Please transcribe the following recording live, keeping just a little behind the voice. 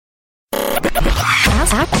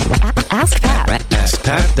AskPat.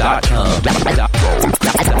 AskPat.com.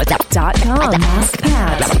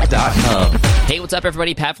 AskPat.com. Hey, what's up,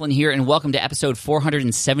 everybody? Pat Flynn here, and welcome to episode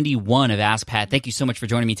 471 of Ask Pat. Thank you so much for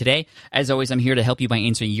joining me today. As always, I'm here to help you by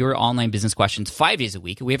answering your online business questions 5 days a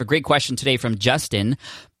week. We have a great question today from Justin.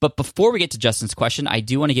 But before we get to Justin's question, I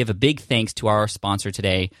do want to give a big thanks to our sponsor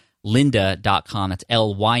today, lynda.com. That's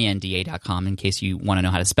lynda.com, in case you want to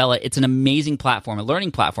know how to spell it. It's an amazing platform, a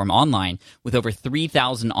learning platform online with over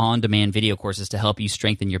 3,000 on-demand video courses to help you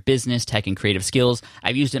strengthen your business, tech, and creative skills.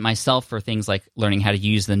 I've used it myself for things like learning how to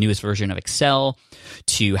use the newest version of Excel,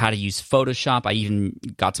 to how to use Photoshop. I even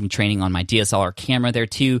got some training on my DSLR camera there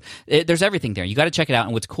too. There's everything there. You got to check it out.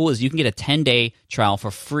 And what's cool is you can get a 10-day trial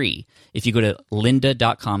for free if you go to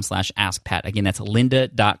lynda.com/askpat. Again, that's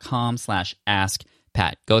lynda.com/askpat.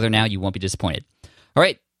 Go there now. You won't be disappointed. All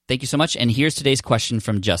right. Thank you so much. And here's today's question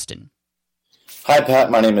from Justin. Hi, Pat.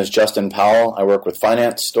 My name is Justin Powell. I work with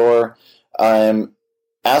Finance Store. I'm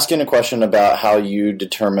asking a question about how you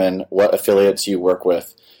determine what affiliates you work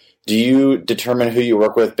with. Do you determine who you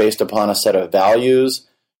work with based upon a set of values,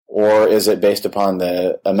 or is it based upon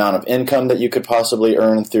the amount of income that you could possibly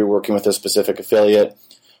earn through working with a specific affiliate?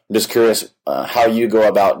 I'm just curious how you go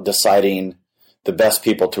about deciding the best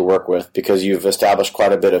people to work with, because you've established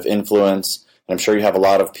quite a bit of influence, and I'm sure you have a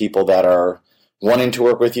lot of people that are wanting to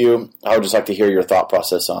work with you. I would just like to hear your thought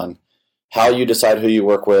process on how you decide who you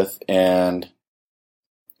work with, and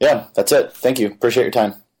yeah, that's it. Thank you. Appreciate your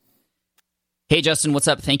time. Hey, Justin, what's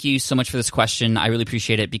up? Thank you so much for this question. I really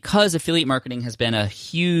appreciate it, because affiliate marketing has been a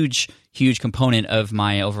huge component of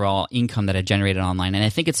my overall income that I've generated online. And I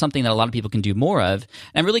think it's something that a lot of people can do more of. And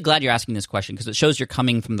I'm really glad you're asking this question, because it shows you're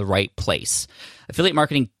coming from the right place. Affiliate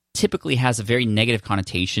marketing typically has a very negative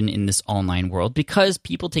connotation in this online world, because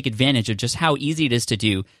people take advantage of just how easy it is to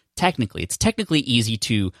do technically. It's technically easy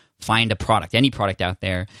to find a product, any product out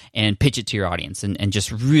there, and pitch it to your audience and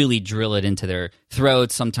just really drill it into their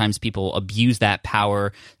throats. Sometimes people abuse that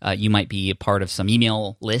power. You might be a part of some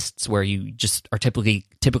email lists where you just are typically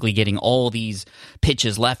getting all these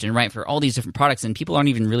pitches left and right for all these different products, and people aren't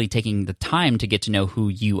even really taking the time to get to know who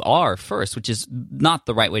you are first, which is not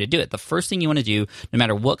the right way to do it. The first thing you want to do, no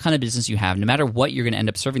matter what kind of business you have, no matter what you're going to end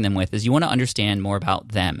up serving them with, is you want to understand more about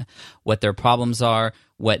them, what their problems are,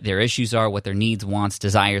 what their issues are, what their needs, wants,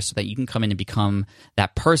 desires, so that you can come in and become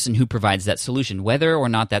that person who provides that solution, whether or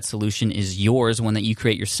not that solution is yours, one that you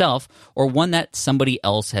create yourself, or one that somebody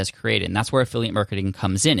else has created. And that's where affiliate marketing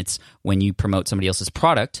comes in. It's when you promote somebody else's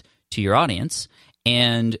product to your audience,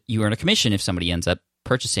 and you earn a commission if somebody ends up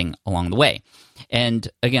purchasing along the way. And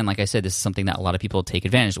again, like I said, this is something that a lot of people take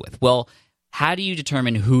advantage with. Well, how do you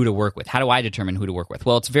determine who to work with? How do I determine who to work with?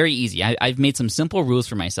 Well, it's very easy. I've made some simple rules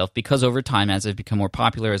for myself, because over time, as I've become more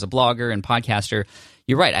popular as a blogger and podcaster,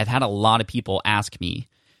 you're right, I've had a lot of people ask me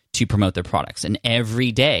to promote their products. And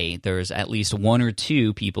every day, there's at least one or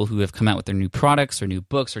two people who have come out with their new products or new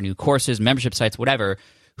books or new courses, membership sites, whatever,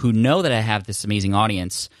 who know that I have this amazing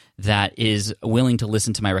audience that is willing to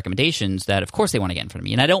listen to my recommendations, that of course they want to get in front of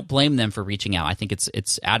me. And I don't blame them for reaching out. I think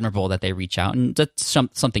it's admirable that they reach out, and that's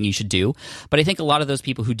something you should do. But I think a lot of those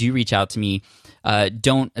people who do reach out to me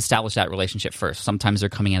don't establish that relationship first. Sometimes they're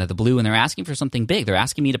coming out of the blue and they're asking for something big. They're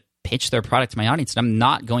asking me to pitch their product to my audience, and I'm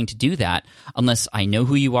not going to do that unless I know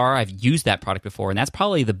who you are, I've used that product before. And that's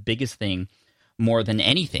probably the biggest thing more than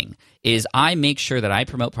anything, is I make sure that I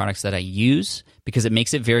promote products that I use, because it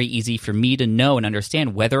makes it very easy for me to know and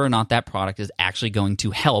understand whether or not that product is actually going to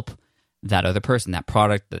help that other person, that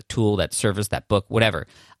product, the tool, that service, that book, whatever.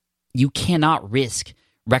 You cannot risk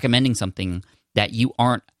recommending something that you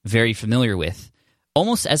aren't very familiar with,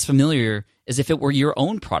 almost as familiar as if it were your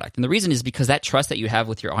own product. And the reason is because that trust that you have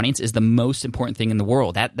with your audience is the most important thing in the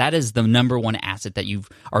world. That is the number one asset that you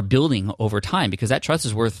are building over time, because that trust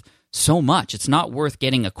is worth so much. It's not worth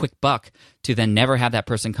getting a quick buck to then never have that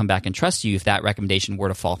person come back and trust you if that recommendation were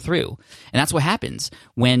to fall through. And that's what happens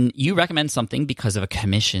when you recommend something because of a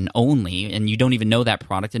commission only, and you don't even know that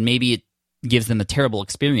product, and maybe it gives them a terrible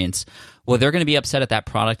experience. Well, they're going to be upset at that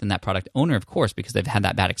product and that product owner, of course, because they've had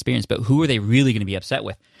that bad experience. But who are they really going to be upset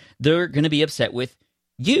with? They're going to be upset with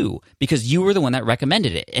you, because you were the one that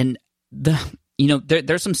recommended it. And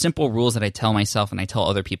there's some simple rules that I tell myself and I tell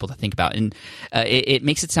other people to think about. And it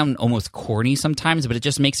makes it sound almost corny sometimes, but it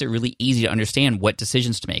just makes it really easy to understand what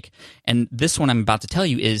decisions to make. And this one I'm about to tell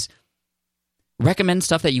you is recommend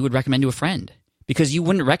stuff that you would recommend to a friend, because you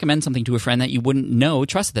wouldn't recommend something to a friend that you wouldn't know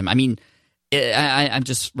trusted them. I mean, I'm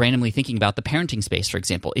just randomly thinking about the parenting space, for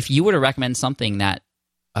example. If you were to recommend something that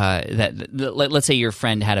let's say your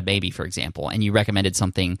friend had a baby, for example, and you recommended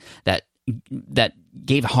something that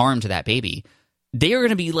gave harm to that baby, they are going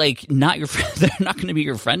to be like not your friend. They're not going to be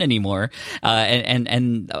your friend anymore,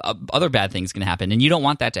 and other bad things can happen, and you don't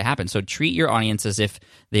want that to happen. So treat your audience as if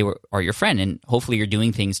they are your friend, and hopefully you're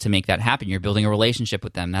doing things to make that happen. You're building a relationship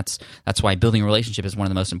with them. That's why building a relationship is one of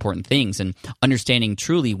the most important things, and understanding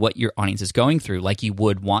truly what your audience is going through, like you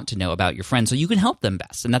would want to know about your friends, so you can help them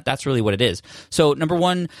best. And that's really what it is. So number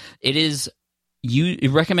one, it is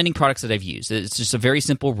recommending products that I've used. It's just a very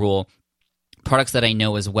simple rule. Products that I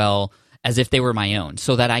know as well as if they were my own,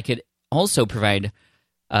 so that I could also provide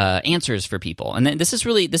answers for people. And then this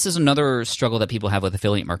is another struggle that people have with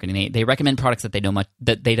affiliate marketing. They recommend products that they know much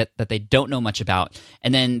that they don't know much about,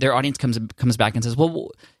 and then their audience comes back and says,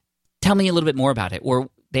 "Well, tell me a little bit more about it," or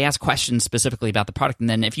they ask questions specifically about the product. And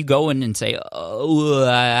then if you go in and say, "Oh,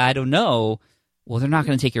 I don't know," well, they're not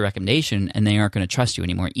going to take your recommendation, and they aren't going to trust you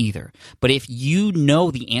anymore either. But if you know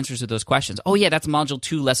the answers to those questions, oh yeah, that's module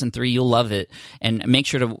 2, lesson 3, you'll love it. And make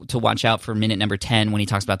sure to watch out for minute number 10 when he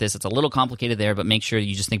talks about this. It's a little complicated there, but make sure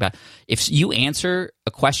you just think about, if you answer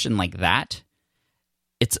a question like that,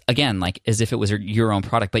 it's again like as if it was your own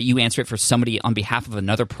product, but you answer it for somebody on behalf of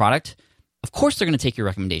another product. Of course, they're going to take your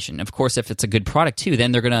recommendation. Of course, if it's a good product too,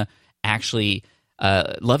 then they're going to actually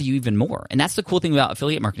love you even more. And that's the cool thing about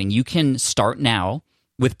affiliate marketing. You can start now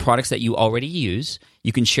with products that you already use.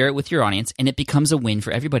 You can share it with your audience, and it becomes a win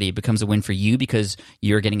for everybody. It becomes a win for you because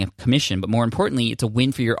you're getting a commission. But more importantly, it's a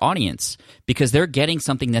win for your audience because they're getting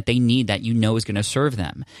something that they need that you know is going to serve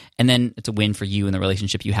them. And then it's a win for you and the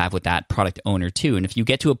relationship you have with that product owner too. And if you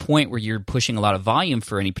get to a point where you're pushing a lot of volume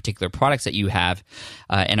for any particular products that you have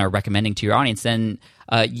and are recommending to your audience, then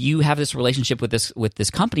you have this relationship with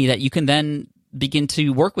this company that you can then begin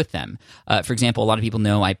to work with them. For example, a lot of people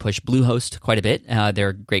know I push Bluehost quite a bit. They're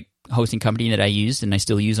a great hosting company that I used and I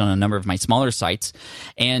still use on a number of my smaller sites.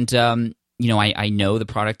 And, I know the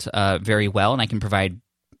product very well, and I can provide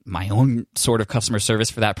my own sort of customer service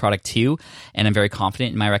for that product too. And I'm very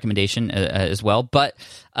confident in my recommendation as well. But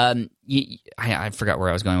I forgot where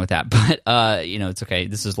I was going with that. But, it's okay.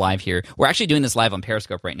 This is live here. We're actually doing this live on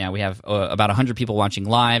Periscope right now. We have about 100 people watching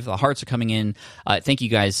live. The hearts are coming in. Thank you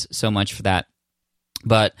guys so much for that.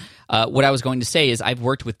 But what I was going to say is I've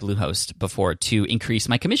worked with Bluehost before to increase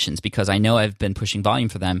my commissions because I know I've been pushing volume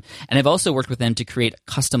for them. And I've also worked with them to create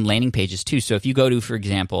custom landing pages too. So if you go to, for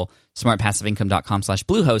example,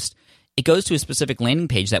 smartpassiveincome.com/Bluehost, it goes to a specific landing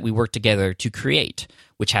page that we work together to create,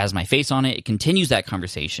 which has my face on it. It continues that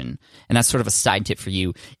conversation. And that's sort of a side tip for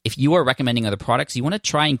you. If you are recommending other products, you want to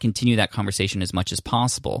try and continue that conversation as much as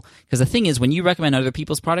possible. Because the thing is, when you recommend other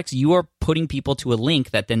people's products, you are putting people to a link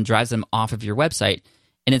that then drives them off of your website.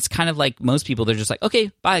 And it's kind of like most people, they're just like,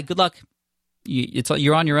 okay, bye, good luck.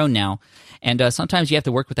 You're on your own now. And sometimes you have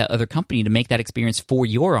to work with that other company to make that experience for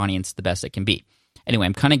your audience the best it can be. Anyway,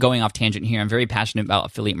 I'm kind of going off tangent here. I'm very passionate about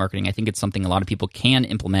affiliate marketing. I think it's something a lot of people can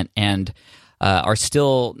implement and are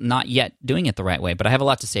still not yet doing it the right way. But I have a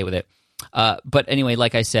lot to say with it. But anyway,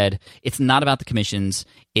 like I said, it's not about the commissions.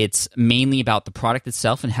 It's mainly about the product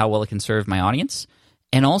itself and how well it can serve my audience.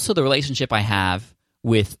 And also the relationship I have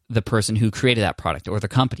with the person who created that product or the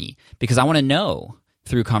company. Because I want to know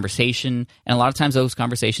through conversation. And a lot of times those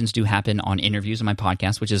conversations do happen on interviews on my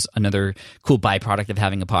podcast, which is another cool byproduct of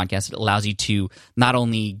having a podcast. It allows you to not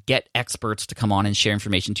only get experts to come on and share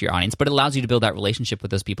information to your audience, but it allows you to build that relationship with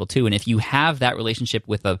those people too. And if you have that relationship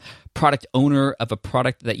with a product owner of a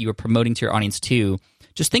product that you are promoting to your audience too,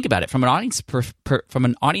 just think about it from an audience from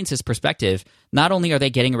an audience's perspective. Not only are they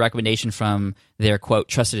getting a recommendation from their quote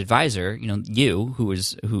trusted advisor, you who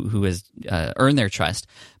has earned their trust,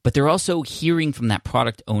 but they're also hearing from that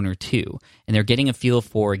product owner too, and they're getting a feel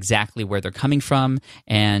for exactly where they're coming from,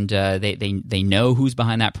 and they know who's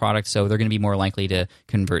behind that product, so they're going to be more likely to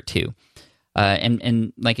convert too.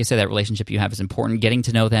 And like I said, that relationship you have is important. Getting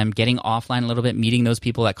to know them, getting offline a little bit, meeting those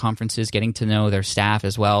people at conferences, getting to know their staff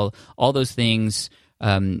as well. All those things.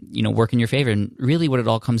 Work in your favor. And really what it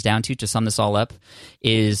all comes down to sum this all up,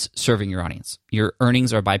 is serving your audience. Your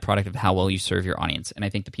earnings are a byproduct of how well you serve your audience. And I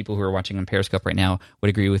think the people who are watching on Periscope right now would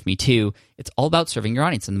agree with me too. It's all about serving your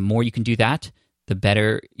audience. And the more you can do that, the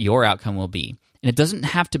better your outcome will be. And it doesn't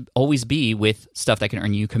have to always be with stuff that can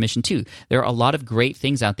earn you commission too. There are a lot of great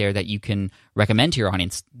things out there that you can recommend to your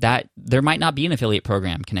audience that there might not be an affiliate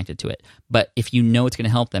program connected to it. But if you know it's going to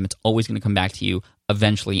help them, it's always going to come back to you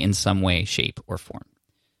eventually in some way, shape, or form.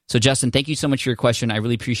 So, Justin, thank you so much for your question. I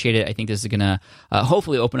really appreciate it. I think this is going to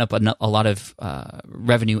hopefully open up a lot of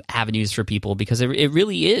revenue avenues for people, because it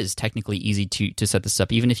really is technically easy to set this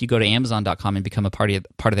up. Even if you go to Amazon.com and become a part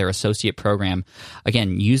of their associate program,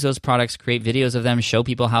 again, use those products, create videos of them, show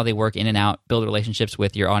people how they work in and out, build relationships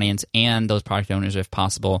with your audience and those product owners if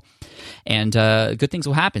possible, and good things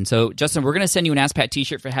will happen. So, Justin, we're going to send you an Ask Pat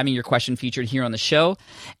t-shirt for having your question featured here on the show.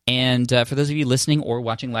 And for those of you listening or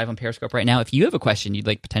watching live on Periscope right now, if you have a question you'd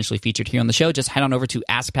like potentially featured here on the show, just head on over to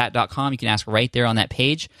askpat.com. You can ask right there on that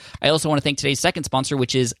page. I also want to thank today's second sponsor,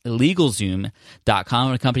 which is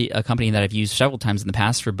LegalZoom.com, a company that I've used several times in the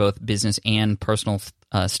past for both business and personal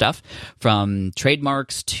stuff, from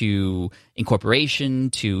trademarks to incorporation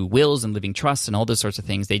to wills and living trusts and all those sorts of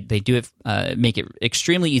things. They do it, make it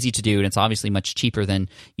extremely easy to do, and it's obviously much cheaper than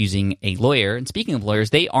using a lawyer. And speaking of lawyers,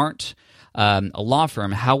 they aren't a law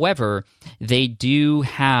firm. However, they do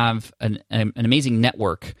have an amazing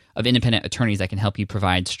network of independent attorneys that can help you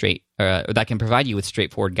provide that can provide you with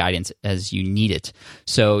straightforward guidance as you need it.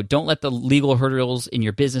 So don't let the legal hurdles in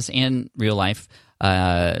your business and real life be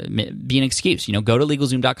an excuse. Go to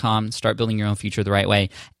LegalZoom.com, start building your own future the right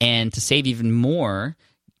way, and to save even more,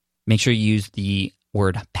 make sure you use the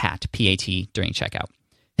word PAT, P-A-T, during checkout.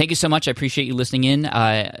 Thank you so much. I appreciate you listening in.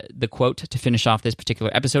 The quote to finish off this particular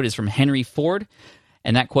episode is from Henry Ford,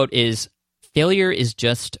 and that quote is, "Failure is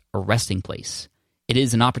just a resting place. It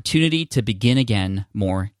is an opportunity to begin again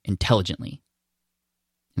more intelligently."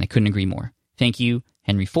 And I couldn't agree more. Thank you,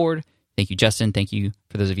 Henry Ford. Thank you, Justin. Thank you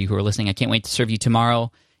for those of you who are listening. I can't wait to serve you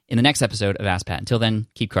tomorrow in the next episode of Ask Pat. Until then,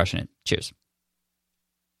 keep crushing it. Cheers.